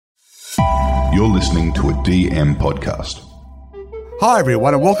You're listening to a DM podcast. Hi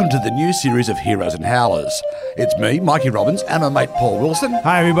everyone and welcome to the new series of Heroes and Howlers. It's me, Mikey Robbins, and my mate Paul Wilson.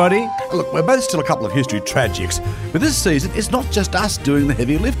 Hi everybody. Look, we're both still a couple of history tragics, but this season it's not just us doing the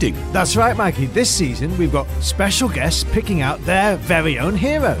heavy lifting. That's right, Mikey. This season we've got special guests picking out their very own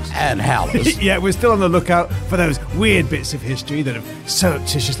heroes. And howlers. Yeah, we're still on the lookout for those weird bits of history that have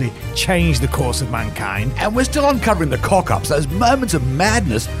surreptitiously changed the course of mankind. And we're still uncovering the cock-ups, those moments of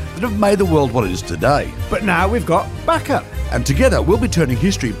madness that have made the world what it is today. But now we've got backup. And together we'll be turning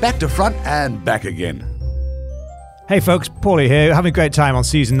history back to front and back again. Hey folks, Paulie here, having a great time on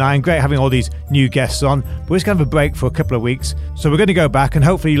season 9. Great having all these new guests on. But we're just going to have a break for a couple of weeks. So we're going to go back and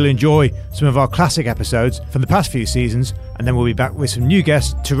hopefully you'll enjoy some of our classic episodes from the past few seasons. And then we'll be back with some new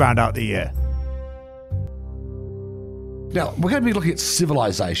guests to round out the year. Now, we're going to be looking at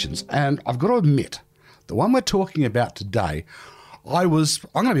civilizations. And I've got to admit, the one we're talking about today, I'm going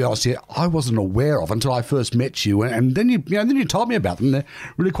to be honest here, I wasn't aware of until I first met you, and then you told me about them. They're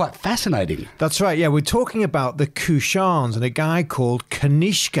really quite fascinating. That's right, yeah. We're talking about the Kushans and a guy called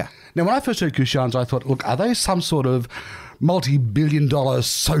Kanishka. Now, when I first heard Kushans, I thought, look, are they some sort of multi-billion-dollar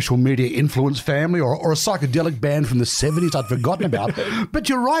social media influence family or a psychedelic band from the 70s I'd forgotten about? But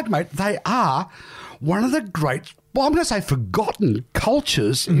you're right, mate. They are one of the great, well, I'm going to say forgotten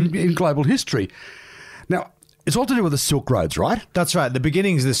cultures in global history. Now, it's all to do with the Silk Roads, right? That's right, the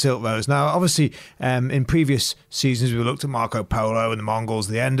beginnings of the Silk Roads. Now, obviously, in previous seasons, we looked at Marco Polo and the Mongols,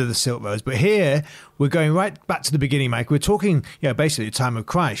 the end of the Silk Roads. But here, we're going right back to the beginning, Mike. We're talking, basically the time of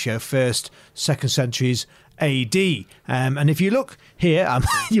Christ, 1st, 2nd centuries AD. And if you look here,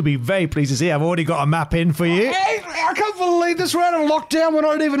 you'll be very pleased to see I've already got a map in for you. Hey, I can't believe this. We're out of lockdown. We're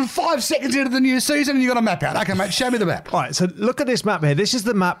not even 5 seconds into the new season and you've got a map out. Okay, mate, show me the map. All right, so look at this map here. This is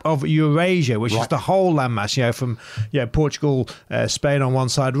the map of Eurasia, which is the whole landmass, from Portugal, Spain on one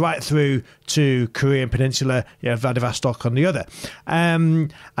side, right through to Korean Peninsula, Vladivostok on the other.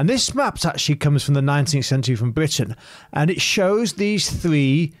 And this map actually comes from the 19th century from Britain, and it shows these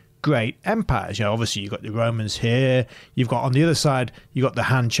three great empires. Obviously you've got the Romans here, you've got on the other side, you've got the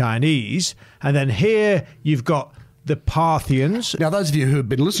Han Chinese, and then here you've got the Parthians. Now, those of you who have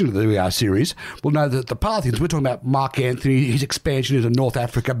been listening to the series will know that the Parthians, we're talking about Mark Antony, his expansion into North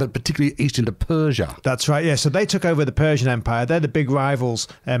Africa, but particularly east into Persia. That's right, yeah. So they took over the Persian Empire. They're the big rivals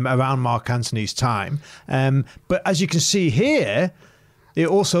around Mark Antony's time. But as you can see here, it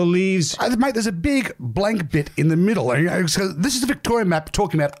also leaves... Mate, there's a big blank bit in the middle. So this is a Victorian map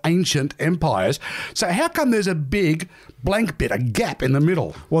talking about ancient empires. So how come there's a big blank bit, a gap in the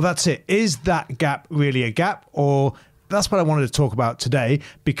middle? Well, that's it. Is that gap really a gap? Or that's what I wanted to talk about today,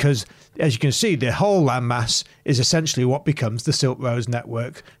 because as you can see, the whole landmass is essentially what becomes the Silk Roads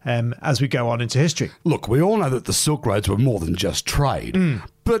network as we go on into history. Look, we all know that the Silk Roads were more than just trade.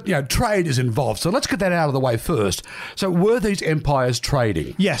 But, trade is involved. So let's get that out of the way first. So were these empires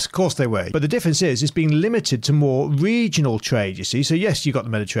trading? Yes, of course they were. But the difference is it's being limited to more regional trade, you see. So yes, you've got the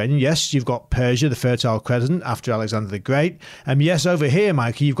Mediterranean. Yes, you've got Persia, the Fertile Crescent after Alexander the Great. Yes, over here,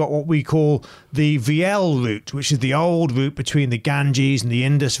 Mikey, you've got what we call the VL route, which is the old route between the Ganges and the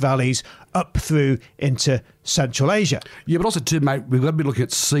Indus valleys up through into Central Asia. Yeah, but also too, mate, we've got to be looking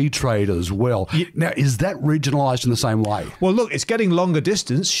at sea trade as well. Yeah. Now, is that regionalised in the same way? Well, look, it's getting longer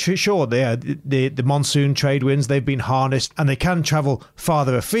distance. Sure, the monsoon trade winds, they've been harnessed and they can travel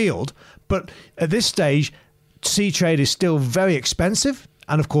farther afield. But at this stage, sea trade is still very expensive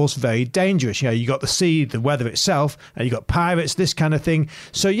and, of course, very dangerous. You got the sea, the weather itself, and you got pirates, this kind of thing.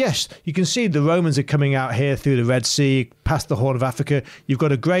 So, yes, you can see the Romans are coming out here through the Red Sea, past the Horn of Africa. You've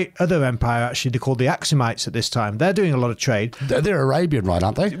got a great other empire, actually, they're called the Axumites at this time. They're doing a lot of trade. They're Arabian, right,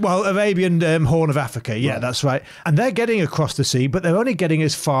 aren't they? Well, Arabian Horn of Africa, yeah, right. That's right. And they're getting across the sea, but they're only getting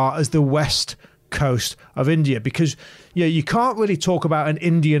as far as the west coast of India, because you can't really talk about an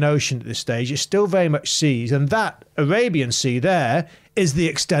Indian Ocean at this stage. It's still very much seas, and that Arabian Sea there is the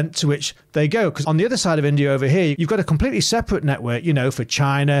extent to which they go. Because on the other side of India over here, you've got a completely separate network, for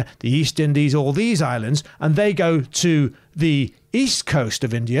China, the East Indies, all these islands, and they go to the east coast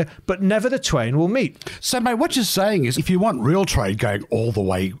of India, but never the twain will meet. So, mate, what you're saying is if you want real trade going all the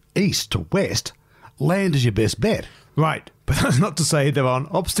way east to west, land is your best bet. Right. But that's not to say there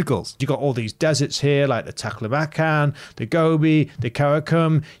aren't obstacles. You've got all these deserts here, like the Taklamakan, the Gobi, the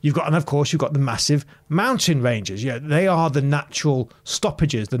Karakum. And of course, you've got the massive mountain ranges. They are the natural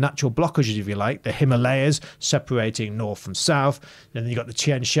stoppages, the natural blockages, if you like, the Himalayas separating north from south. And then you've got the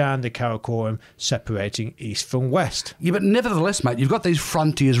Tian Shan, the Karakoram separating east from west. Yeah, but nevertheless, mate, you've got these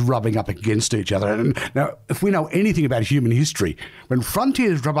frontiers rubbing up against each other. And now, if we know anything about human history, when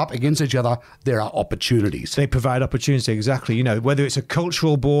frontiers rub up against each other, there are opportunities. They provide opportunity, exactly. exactly. Whether it's a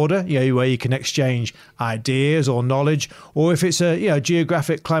cultural border, where you can exchange ideas or knowledge, or if it's a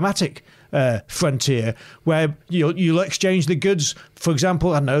geographic climatic frontier where you'll exchange the goods. For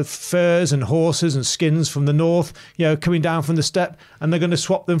example, I don't know, furs and horses and skins from the north, coming down from the steppe, and they're going to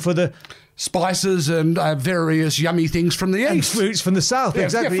swap them for the spices and various yummy things from the east. And fruits from the south. Yeah,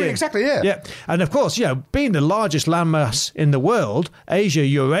 exactly. Yeah, exactly, yeah. Yeah. And of course, being the largest landmass in the world, Asia,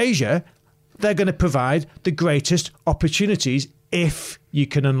 Eurasia, they're going to provide the greatest opportunities if you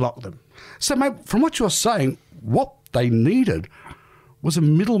can unlock them. So, mate, from what you're saying, what they needed was a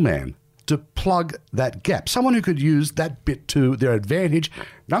middleman to plug that gap. Someone who could use that bit to their advantage.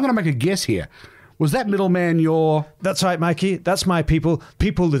 Now, I'm going to make a guess here. Was that middleman your... That's right, Mikey. That's my people.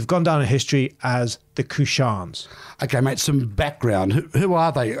 People that have gone down in history as the Kushans. Okay, mate, some background. Who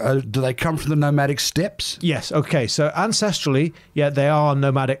are they? Do they come from the nomadic steppes? Yes, okay. So ancestrally, they are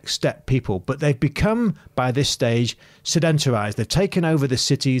nomadic steppe people, but they've become, by this stage, sedentarized. They've taken over the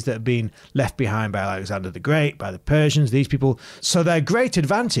cities that have been left behind by Alexander the Great, by the Persians, these people. So their great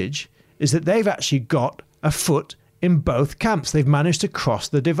advantage is that they've actually got a foot in both camps. They've managed to cross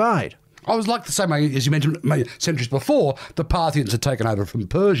the divide. I was like the same, as you mentioned, centuries before, the Parthians had taken over from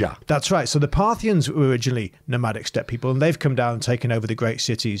Persia. That's right. So the Parthians were originally nomadic steppe people, and they've come down and taken over the great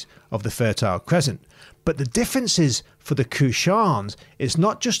cities of the Fertile Crescent. But the difference is, for the Kushans, it's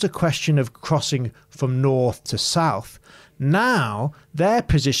not just a question of crossing from north to south. Now, their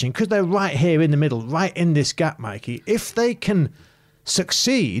position, because they're right here in the middle, right in this gap, Mikey, if they can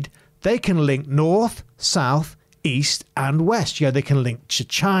succeed, they can link north, south, east and west. They can link to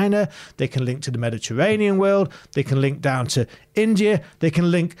China, they can link to the Mediterranean world, they can link down to India, they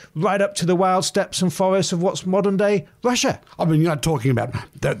can link right up to the wild steppes and forests of what's modern day Russia. I mean, you're not talking about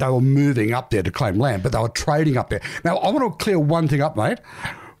that they were moving up there to claim land, but they were trading up there. Now, I want to clear one thing up, mate.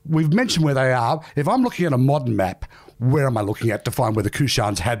 We've mentioned where they are. If I'm looking at a modern map, where am I looking at to find where the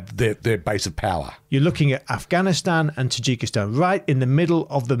Kushans had their base of power? You're looking at Afghanistan and Tajikistan, right in the middle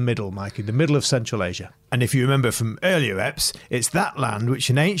of the middle, Mikey, the middle of Central Asia. And if you remember from earlier eps, it's that land which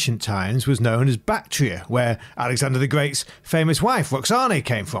in ancient times was known as Bactria, where Alexander the Great's famous wife, Roxane,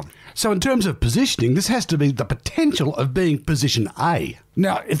 came from. So in terms of positioning, this has to be the potential of being position A.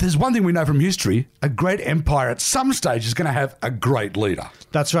 Now, if there's one thing we know from history, a great empire at some stage is going to have a great leader.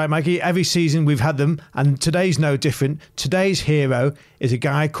 That's right, Mikey. Every season we've had them, and today's no different. Today's hero is a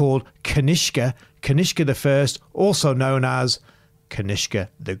guy called Kanishka, Kanishka the First, also known as Kanishka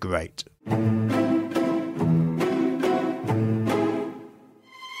the Great.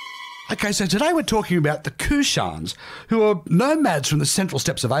 Okay, so today we're talking about the Kushans, who are nomads from the central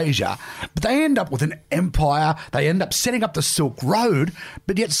steppes of Asia, but they end up with an empire, they end up setting up the Silk Road,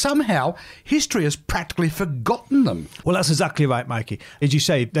 but yet somehow history has practically forgotten them. Well, that's exactly right, Mikey. As you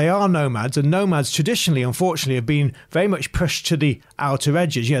say, they are nomads, and nomads traditionally, unfortunately, have been very much pushed to the outer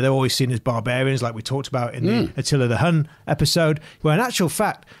edges. They're always seen as barbarians, like we talked about in the Attila the Hun episode, where in actual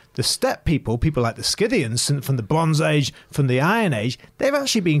fact, the steppe people like the Scythians from the Bronze Age, from the Iron Age, they've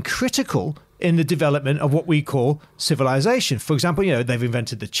actually been critical in the development of what we call civilization. For example, they've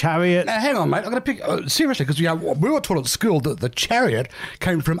invented the chariot. Now, hang on, mate. I'm going to pick... seriously, because we were taught at school that the chariot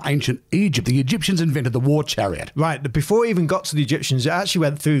came from ancient Egypt. The Egyptians invented the war chariot. Right. Before it even got to the Egyptians, it actually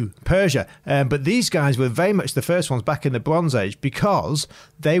went through Persia. But these guys were very much the first ones back in the Bronze Age because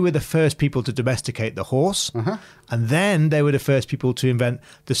they were the first people to domesticate the horse. And then they were the first people to invent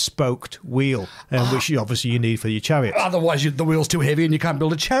the spoked wheel, which obviously you need for your chariot. Otherwise, the wheel's too heavy and you can't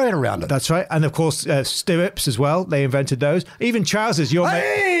build a chariot around it. That's right. And of course, stirrups as well. They invented those. Even trousers. Your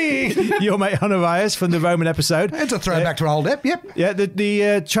mate Honorius from the Roman episode. It's a throwback to old ep, yep. Yeah,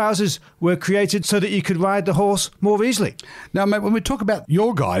 the trousers were created so that you could ride the horse more easily. Now, mate, when we talk about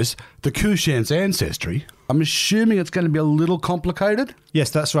your guys, the Kushans' ancestry, I'm assuming it's going to be a little complicated? Yes,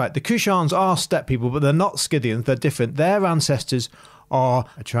 that's right. The Kushans are steppe people, but they're not Scythians. They're different. Their ancestors are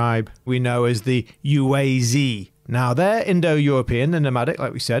a tribe we know as the Uaz. Now, they're Indo-European and nomadic,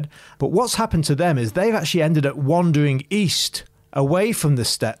 like we said, but what's happened to them is they've actually ended up wandering east, away from the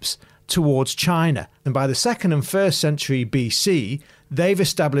steppes, towards China. And by the 2nd and 1st century BC, they've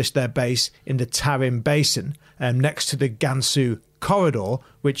established their base in the Tarim Basin, next to the Gansu corridor,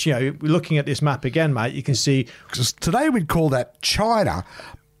 which, looking at this map again, mate, you can see... Because today we'd call that China,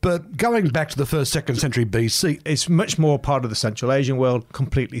 but going back to the 1st, 2nd century BC... It's much more part of the Central Asian world,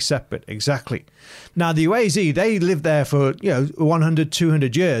 completely separate, exactly. Now, the Uaz, they lived there for, 100,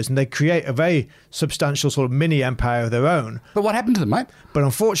 200 years, and they create a very substantial sort of mini-empire of their own. But what happened to them, mate? But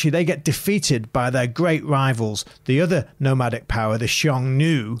unfortunately, they get defeated by their great rivals, the other nomadic power, the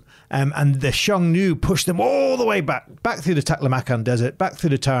Xiongnu, and the Xiongnu push them all the way back through the Taklamakan Desert, back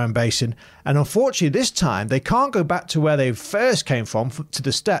through the Tarim Basin, And unfortunately, this time, they can't go back to where they first came from, to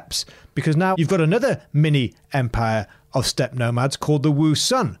the steppes, because now you've got another mini empire of steppe nomads called the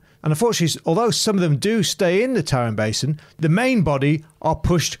Kushans. And unfortunately, although some of them do stay in the Tarim Basin, the main body are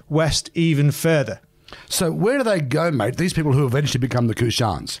pushed west even further. So where do they go, mate, these people who eventually become the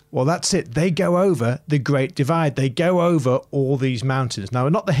Kushans? Well, that's it. They go over the Great Divide. They go over all these mountains. Now,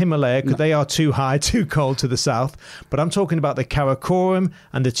 not the Himalaya, because they are too high, too cold to the south, but I'm talking about the Karakoram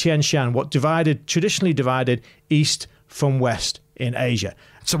and the Tian Shan, what traditionally divided east from west in Asia.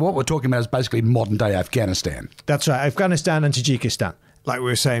 So what we're talking about is basically modern-day Afghanistan. That's right, Afghanistan and Tajikistan. Like we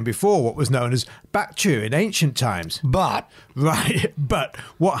were saying before, what was known as Bactria in ancient times. But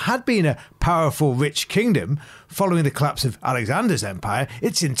what had been a powerful, rich kingdom, following the collapse of Alexander's empire,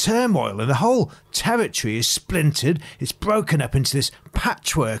 it's in turmoil and the whole territory is splintered. It's broken up into this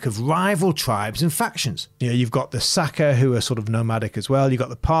patchwork of rival tribes and factions. You know, you've got the Saka, who are sort of nomadic as well. You've got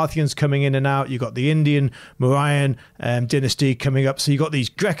the Parthians coming in and out. You've got the Indian Mauryan dynasty coming up. So you've got these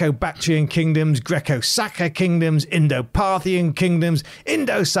Greco-Bactrian kingdoms, Greco-Saka kingdoms, Indo-Parthian kingdoms,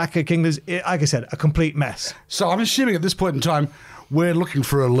 Indo-Saka kingdoms. Like I said, a complete mess. So I'm assuming at this point in time, we're looking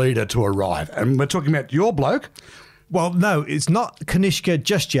for a leader to arrive. And we're talking about your bloke. Well, no, it's not Kanishka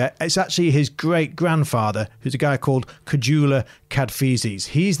just yet. It's actually his great-grandfather, who's a guy called Kujula Kadphises.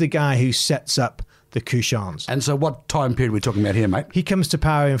 He's the guy who sets up the Kushans. And so what time period are we talking about here, mate? He comes to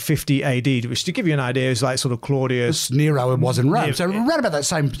power in 50 AD, which, to give you an idea, is like sort of Claudius. Nero was in Rome. So right about that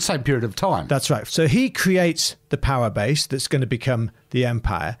same period of time. That's right. So he creates the power base that's going to become the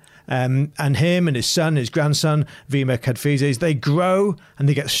empire. And him and his son, his grandson, Vima Kadphises, they grow and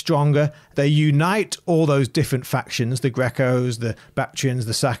they get stronger. They unite all those different factions, the Grecos, the Bactrians,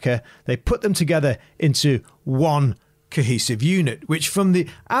 the Saka. They put them together into one cohesive unit, which from the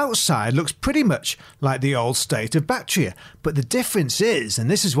outside looks pretty much like the old state of Bactria. But the difference is, and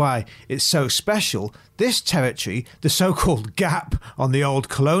this is why it's so special, this territory, the so-called gap on the old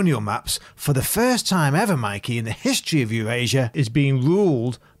colonial maps, for the first time ever, Mikey, in the history of Eurasia, is being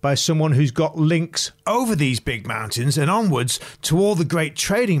ruled by someone who's got links over these big mountains and onwards to all the great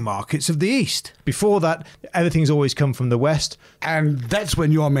trading markets of the east. Before that, everything's always come from the west. And that's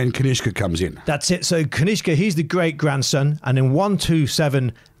when your man Kanishka comes in. That's it. So Kanishka, he's the great-grandson, and in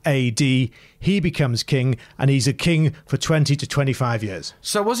 127 AD, he becomes king, and he's a king for 20 to 25 years.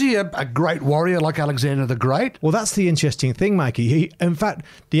 So was he a great warrior like Alexander the Great? Well, that's the interesting thing, Mikey. In fact,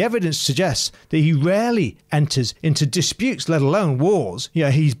 the evidence suggests that he rarely enters into disputes, let alone wars.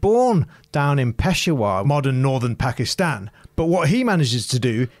 Yeah, he's born down in Peshawar, modern northern Pakistan. But what he manages to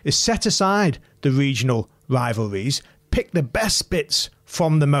do is set aside the regional rivalries, pick the best bits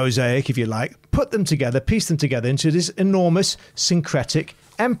from the mosaic, if you like, put them together, piece them together into this enormous syncretic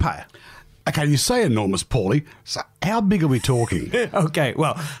empire. Okay, you say enormous, Paulie. So how big are we talking? Okay,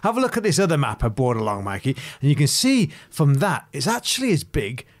 well, have a look at this other map I brought along, Mikey, and you can see from that it's actually as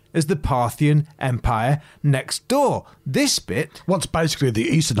big as the Parthian Empire next door. This bit... What's basically the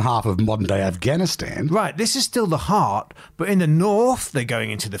eastern half of modern-day Afghanistan. Right, this is still the heart, but in the north, they're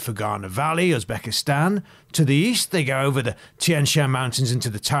going into the Fergana Valley, Uzbekistan. To the east, they go over the Tian Shan Mountains into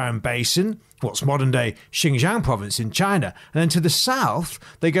the Tarim Basin, what's modern-day Xinjiang province in China. And then to the south,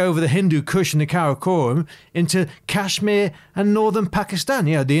 they go over the Hindu Kush and the Karakoram into Kashmir and northern Pakistan,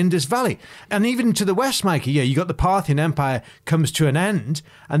 the Indus Valley. And even to the west, Mikey, you got the Parthian Empire comes to an end,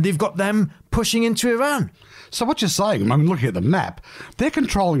 and they've got them pushing into Iran. So what you're saying, I'm looking at the map, they're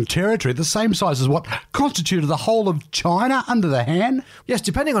controlling territory the same size as what constituted the whole of China under the Han? Yes,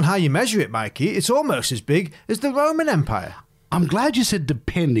 depending on how you measure it, Mikey, it's almost as big as the Roman Empire. I'm glad you said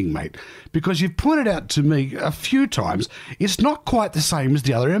depending, mate, because you've pointed out to me a few times it's not quite the same as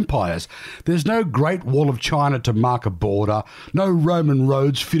the other empires. There's no Great Wall of China to mark a border, no Roman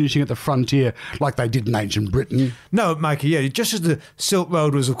roads finishing at the frontier like they did in ancient Britain. No, Mikey, just as the Silk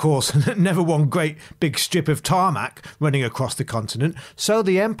Road was, of course, never one great big strip of tarmac running across the continent, so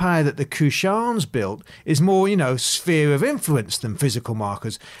the empire that the Kushans built is more, sphere of influence than physical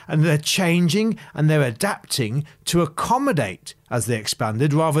markers, and they're changing and they're adapting to accommodate as they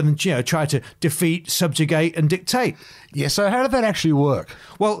expanded, rather than try to defeat, subjugate and dictate. Yeah, so how did that actually work?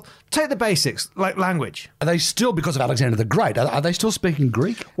 Well, take the basics, like language. Are they still, because of Alexander the Great, are they still speaking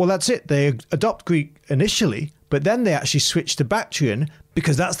Greek? Well, that's it. They adopt Greek initially, but then they actually switch to Bactrian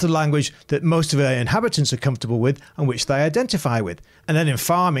because that's the language that most of their inhabitants are comfortable with and which they identify with. And then in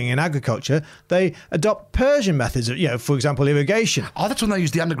farming and agriculture, they adopt Persian methods of, for example, irrigation. Oh, that's when they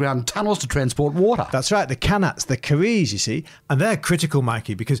use the underground tunnels to transport water. That's right, the Kanats, the Karis, you see. And they're critical,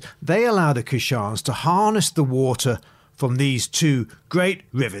 Mikey, because they allow the Kushans to harness the water from these two great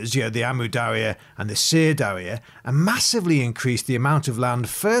rivers, the Amu Darya and the Sir Darya, and massively increased the amount of land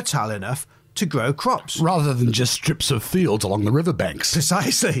fertile enough to grow crops. Rather than just strips of fields along the riverbanks.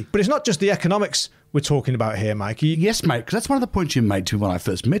 Precisely. But it's not just the economics we're talking about here, Mikey. Yes, mate, because that's one of the points you made to me when I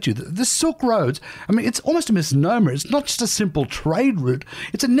first met you. The Silk Roads, I mean, it's almost a misnomer. It's not just a simple trade route.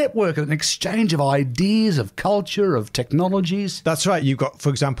 It's a network and an exchange of ideas, of culture, of technologies. That's right. You've got, for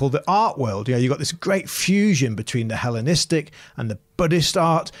example, the art world. You've got this great fusion between the Hellenistic and the Buddhist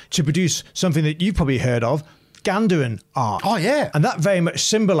art to produce something that you've probably heard of, Gandharan art. Oh, yeah. And that very much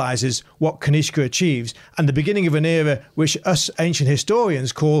symbolises what Kanishka achieves and the beginning of an era which us ancient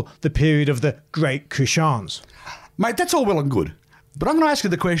historians call the period of the Great Kushans. Mate, that's all well and good. But I'm going to ask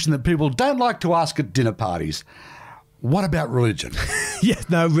you the question that people don't like to ask at dinner parties. What about religion? Yes,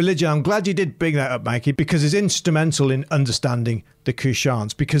 no, religion. I'm glad you did bring that up, Mikey, because it's instrumental in understanding the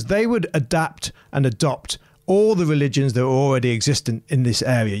Kushans, because they would adapt and adopt all the religions that were already existent in this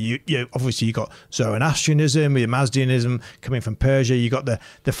area. You obviously you got Zoroastrianism, Mazdaism coming from Persia. You got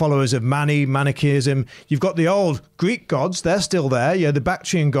the followers of Manichaeism. You've got the old Greek gods; they're still there. The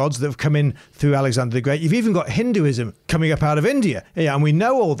Bactrian gods that have come in through Alexander the Great. You've even got Hinduism coming up out of India. And we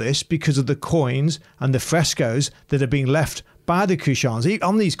know all this because of the coins and the frescoes that are being left by the Kushans.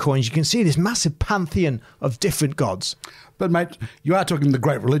 On these coins, you can see this massive pantheon of different gods. But mate, you are talking the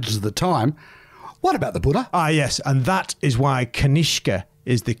great religions of the time. What about the Buddha? Ah, yes, and that is why Kanishka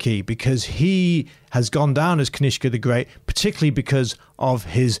is the key, because he has gone down as Kanishka the Great, particularly because of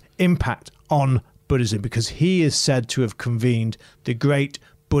his impact on Buddhism, because he is said to have convened the Great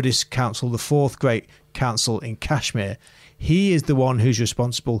Buddhist Council, the fourth Great Council in Kashmir. He is the one who's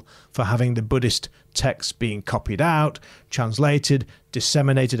responsible for having the Buddhist texts being copied out, translated,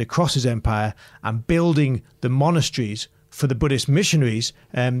 disseminated across his empire, and building the monasteries for the Buddhist missionaries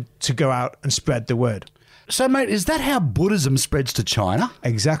to go out and spread the word. So, mate, is that how Buddhism spreads to China?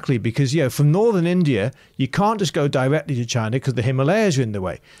 Exactly, because, from northern India, you can't just go directly to China because the Himalayas are in the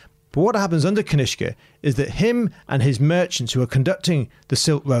way. But what happens under Kanishka is that him and his merchants who are conducting the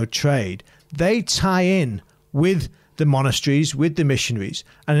Silk Road trade, they tie in with the monasteries, with the missionaries.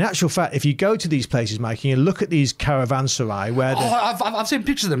 And in actual fact, if you go to these places, Mike, and you look at these caravanserai where I've seen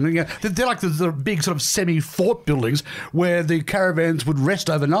pictures of them. They're like the big sort of semi-fort buildings where the caravans would rest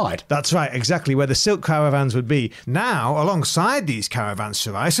overnight. That's right, exactly, where the silk caravans would be. Now, alongside these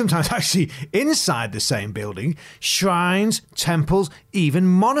caravanserai, sometimes actually inside the same building, shrines, temples, even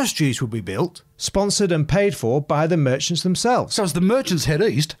monasteries would be built, sponsored and paid for by the merchants themselves. So as the merchants head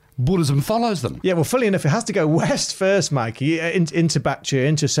east, Buddhism follows them. Yeah, well, funnily enough, it has to go west first, Mikey, into Bactria,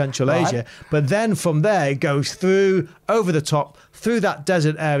 into Central Asia. But then from there, it goes through, over the top, through that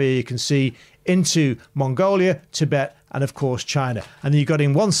desert area you can see, into Mongolia, Tibet, and of course, China. And then you've got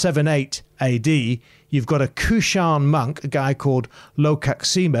in 178 AD, you've got a Kushan monk, a guy called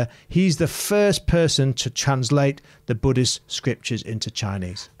Lokaksema. He's the first person to translate the Buddhist scriptures into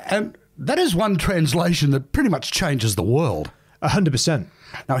Chinese. And that is one translation that pretty much changes the world. 100%.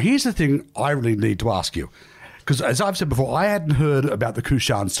 Now, here's the thing I really need to ask you. Because as I've said before, I hadn't heard about the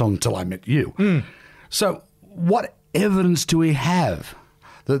Kushans until I met you. So what evidence do we have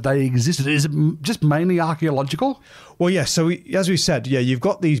that they existed? Is it just mainly archaeological? Well, yes. So as we said, you've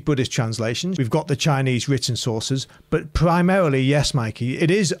got these Buddhist translations. We've got the Chinese written sources. But primarily, yes, Mikey,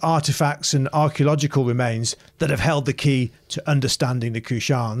 it is artifacts and archaeological remains that have held the key to understanding the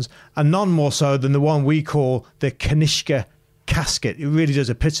Kushans, and none more so than the one we call the Kanishka casket. It really does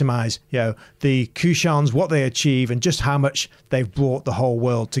epitomise, the Kushans, what they achieve, and just how much they've brought the whole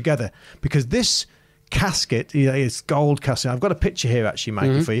world together. Because this casket, it's gold casket. I've got a picture here, actually,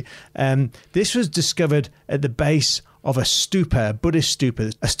 Mikey, for you. This was discovered at the base of a stupa, a Buddhist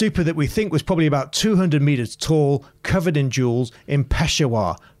stupa, a stupa that we think was probably about 200 metres tall, covered in jewels, in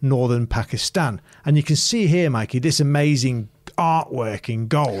Peshawar, northern Pakistan. And you can see here, Mikey, this amazing artwork in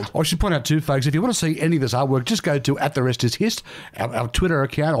gold. I should point out too, folks, if you want to see any of this artwork, just go to @TheRestIsHist, our Twitter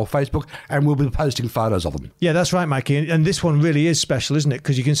account or Facebook, and we'll be posting photos of them. Yeah, that's right, Mikey. And this one really is special, isn't it?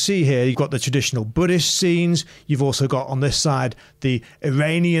 Because you can see here, you've got the traditional Buddhist scenes. You've also got on this side the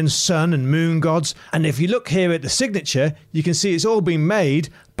Iranian sun and moon gods. And if you look here at the signature, you can see it's all been made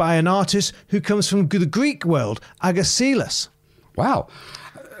by an artist who comes from the Greek world, Agassiz. Wow.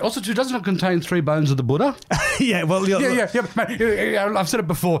 Also, too, doesn't it contain 3 bones of the Buddha? Yeah, well... Yeah. I've said it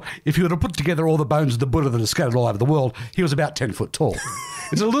before. If you were to put together all the bones of the Buddha that are scattered all over the world, he was about 10 foot tall.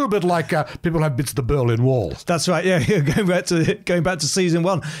 It's a little bit like people have bits of the Berlin Wall. That's right, yeah. Going back to season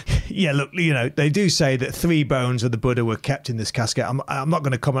 1. Yeah, look, they do say that 3 bones of the Buddha were kept in this casket. I'm not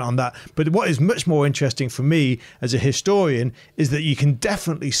going to comment on that. But what is much more interesting for me as a historian is that you can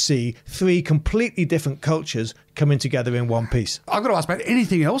definitely see 3 completely different cultures coming together in one piece. I've got to ask about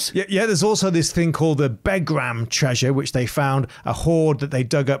anything else? Yeah, there's also this thing called the Begram treasure, which they found, a hoard that they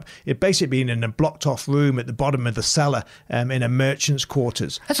dug up. It basically been in a blocked off room at the bottom of the cellar in a merchant's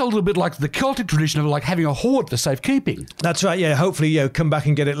quarters. That's a little bit like the Celtic tradition of like having a hoard for safekeeping. That's right, yeah. Hopefully, come back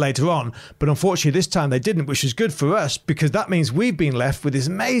and get it later on. But unfortunately, this time they didn't, which is good for us because that means we've been left with this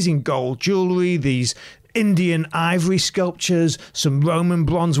amazing gold jewellery, these Indian ivory sculptures, some Roman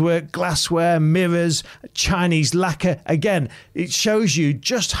bronze work, glassware, mirrors, Chinese lacquer. Again, it shows you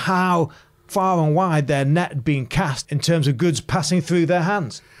just how far and wide their net had been cast in terms of goods passing through their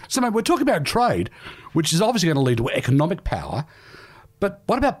hands. So, mate, we're talking about trade, which is obviously going to lead to economic power. But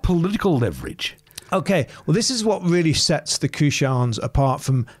what about political leverage? Okay, well, this is what really sets the Kushans apart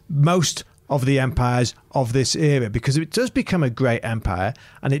from most of the empires of this era, because it does become a great empire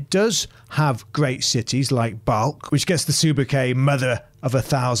and it does have great cities like Balkh, which gets the sobriquet mother of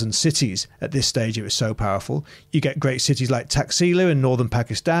 1,000 cities. At this stage it was so powerful. You get great cities like Taxila in northern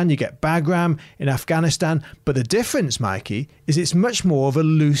Pakistan, you get Bagram in Afghanistan, but the difference, Mikey, is it's much more of a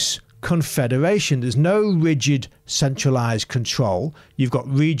loose confederation. There's no rigid centralized control. You've got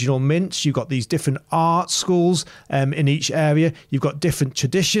regional mints, you've got these different art schools in each area, you've got different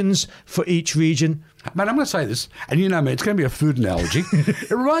traditions for each region. Mate, I'm going to say this, and you know me, it's going to be a food analogy.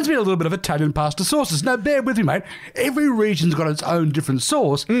 It reminds me a little bit of Italian pasta sauces. Now, bear with me, mate. Every region's got its own different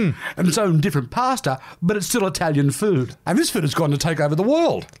sauce and its own different pasta, but it's still Italian food. And this food has gone to take over the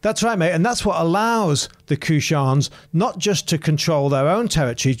world. That's right, mate. And that's what allows the Kushans not just to control their own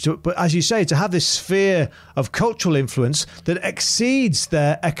territory, but, as you say, to have this sphere of cultural influence that exceeds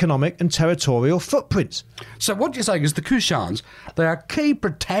their economic and territorial footprints. So what you're saying is the Kushans, they are key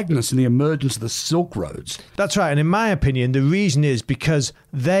protagonists in the emergence of the Silk Roads. That's right. And in my opinion, the reason is because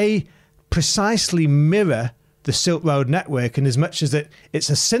they precisely mirror the Silk Road network in as much as that it's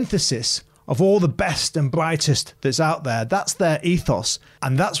a synthesis of all the best and brightest that's out there. That's their ethos.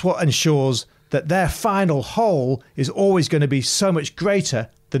 And that's what ensures that their final whole is always going to be so much greater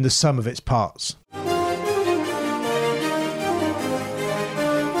than the sum of its parts.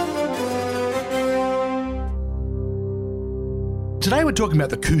 Today we're talking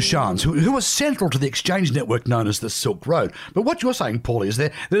about the Kushans, who are central to the exchange network known as the Silk Road. But what you're saying, Paulie, is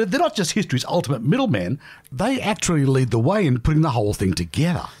they're not just history's ultimate middlemen, they actually lead the way in putting the whole thing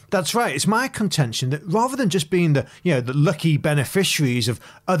together. That's right. It's my contention that rather than just being the lucky beneficiaries of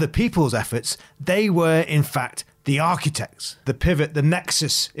other people's efforts, they were, in fact, the architects, the pivot, the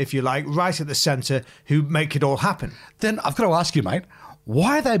nexus, if you like, right at the centre, who make it all happen. Then I've got to ask you, mate,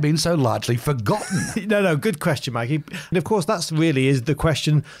 why have they been so largely forgotten? No, good question, Mikey. And of course, that's really is the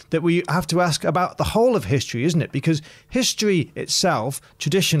question that we have to ask about the whole of history, isn't it? Because history itself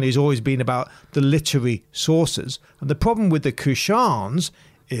traditionally has always been about the literary sources. And the problem with the Kushans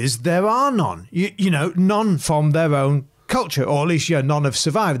is there are none. None from their own culture, or at least none have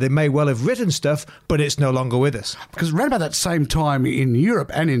survived. They may well have written stuff, but it's no longer with us. Because around about that same time in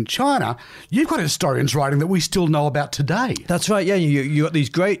Europe and in China, you've got historians writing that we still know about today. That's right, yeah. You got these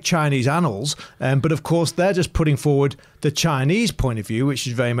great Chinese annals, but of course they're just putting forward the Chinese point of view, which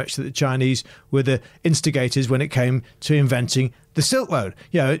is very much that the Chinese were the instigators when it came to inventing the Silk Road.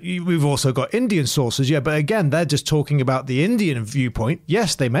 We've also got Indian sources, but again, they're just talking about the Indian viewpoint.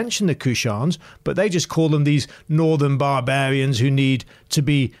 Yes, they mention the Kushans, but they just call them these northern barbarians who need to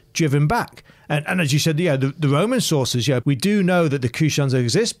be driven back. And as you said, the Roman sources, we do know that the Kushans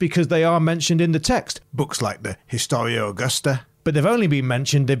exist because they are mentioned in the text. Books like the Historia Augusta. But they've only been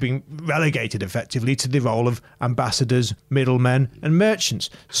mentioned, they've been relegated effectively to the role of ambassadors, middlemen and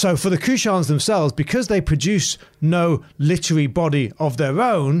merchants. So for the Kushans themselves, because they produce no literary body of their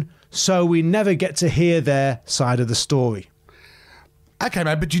own, so we never get to hear their side of the story. Okay,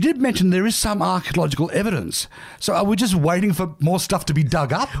 mate, but you did mention there is some archaeological evidence. So are we just waiting for more stuff to be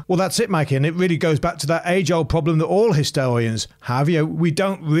dug up? Well, that's it, Mikey, and it really goes back to that age-old problem that all historians have. We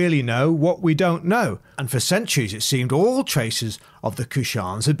don't really know what we don't know. And for centuries, it seemed all traces of the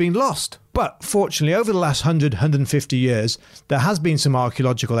Kushans had been lost. But fortunately, over the last 100, 150 years, there has been some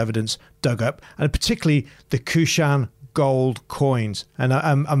archaeological evidence dug up, and particularly the Kushan gold coins. And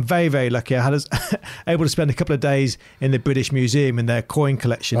I'm very, very lucky. I was able to spend a couple of days in the British Museum in their coin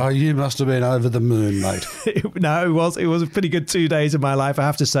collection. Oh, you must have been over the moon, mate. No, it was a pretty good 2 days of my life, I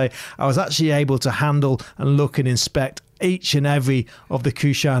have to say. I was actually able to handle and look and inspect each and every of the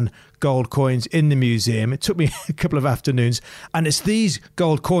Kushan gold coins in the museum. It took me a couple of afternoons. And it's these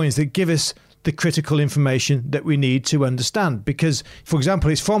gold coins that give us the critical information that we need to understand. Because, for example,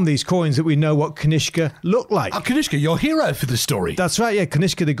 it's from these coins that we know what Kanishka looked like. Oh, Kanishka, your hero for this story. That's right, yeah,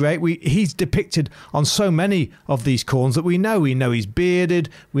 Kanishka the Great. He's depicted on so many of these coins that we know. We know he's bearded,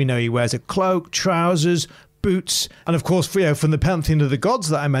 we know he wears a cloak, trousers, boots, and of course, from the pantheon of the gods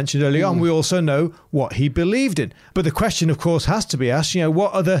that I mentioned earlier on, we also know what he believed in. But the question, of course, has to be asked,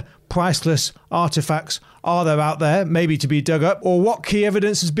 what other priceless artifacts are there out there, maybe to be dug up, or what key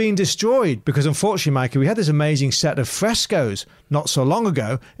evidence has been destroyed? Because unfortunately, Mikey, we had this amazing set of frescoes not so long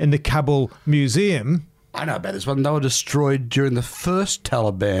ago in the Kabul Museum. I know about this one. They were destroyed during the first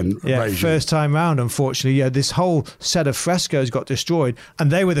Taliban regime. First time round, unfortunately. This whole set of frescoes got destroyed, and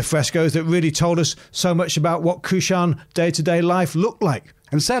they were the frescoes that really told us so much about what Kushan day-to-day life looked like.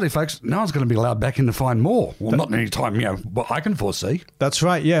 And sadly, folks, no one's going to be allowed back in to find more. Well, not any time, what I can foresee. That's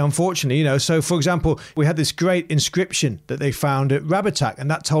right, yeah, unfortunately, So, for example, we had this great inscription that they found at Rabatak,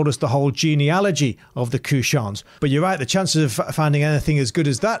 and that told us the whole genealogy of the Kushans. But you're right, the chances of finding anything as good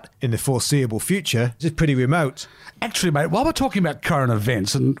as that in the foreseeable future is pretty remote. Actually, mate, while we're talking about current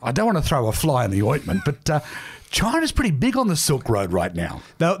events, and I don't want to throw a fly in the ointment, but China's pretty big on the Silk Road right now.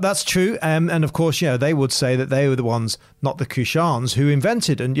 No, that's true. And of course, they would say that they were the ones, not the Kushans, who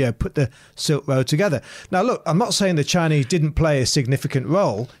invented and put the Silk Road together. Now, look, I'm not saying the Chinese didn't play a significant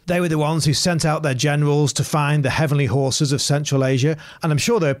role. They were the ones who sent out their generals to find the heavenly horses of Central Asia. And I'm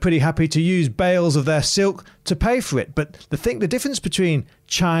sure they're pretty happy to use bales of their silk to pay for it. But the difference between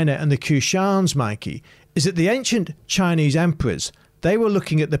China and the Kushans, Mikey, is that the ancient Chinese emperors, they were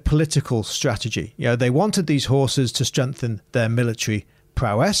looking at the political strategy. They wanted these horses to strengthen their military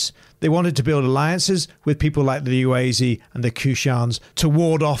prowess. They wanted to build alliances with people like the Yuezhi and the Kushans to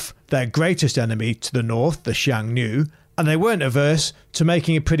ward off their greatest enemy to the north, the Xiongnu. And they weren't averse to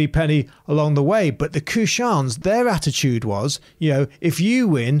making a pretty penny along the way. But the Kushans, their attitude was, if you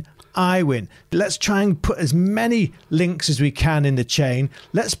win, I win. Let's try and put as many links as we can in the chain.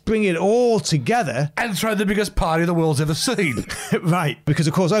 Let's bring it all together. And throw the biggest party the world's ever seen. Right. Because,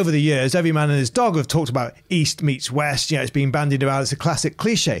 of course, over the years, every man and his dog have talked about East meets West. It's been bandied around. It's a classic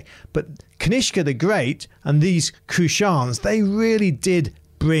cliche. But Kanishka the Great and these Kushans, they really did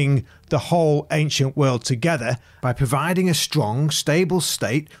bring the whole ancient world together by providing a strong, stable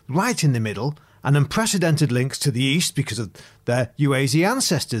state right in the middle and unprecedented links to the east because of their Yuezhi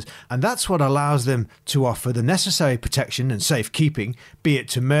ancestors. And that's what allows them to offer the necessary protection and safekeeping, be it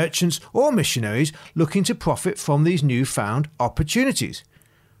to merchants or missionaries looking to profit from these newfound opportunities.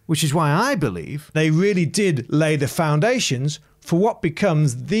 Which is why I believe they really did lay the foundations for what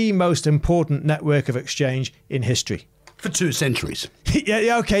becomes the most important network of exchange in history. For 2 centuries.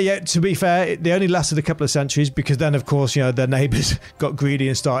 To be fair, they only lasted a couple of centuries because then, of course, their neighbours got greedy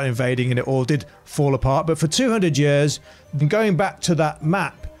and started invading and it all did fall apart. But for 200 years, going back to that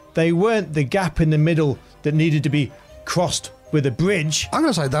map, they weren't the gap in the middle that needed to be crossed with a bridge. I'm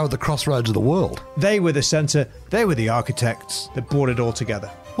going to say they were the crossroads of the world. They were the centre, they were the architects that brought it all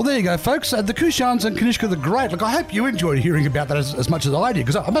together. Well, there you go, folks. The Kushans and Kanishka the Great. Look, I hope you enjoyed hearing about that as much as I did,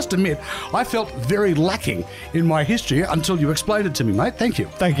 because I must admit, I felt very lacking in my history until you explained it to me, mate. Thank you.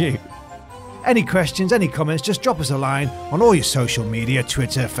 Thank you. Any questions, any comments, just drop us a line on all your social media,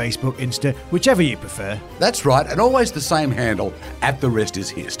 Twitter, Facebook, Insta, whichever you prefer. That's right, and always the same handle,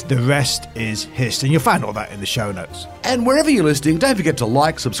 @TheRestIsHist. The Rest is Hist, and you'll find all that in the show notes. And wherever you're listening, don't forget to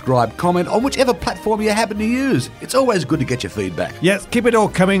like, subscribe, comment on whichever platform you happen to use. It's always good to get your feedback. Yes, keep it all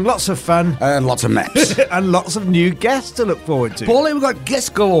coming, lots of fun. And lots of maps. And lots of new guests to look forward to. Paulie, we've got guests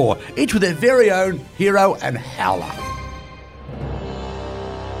galore, each with their very own hero and howler.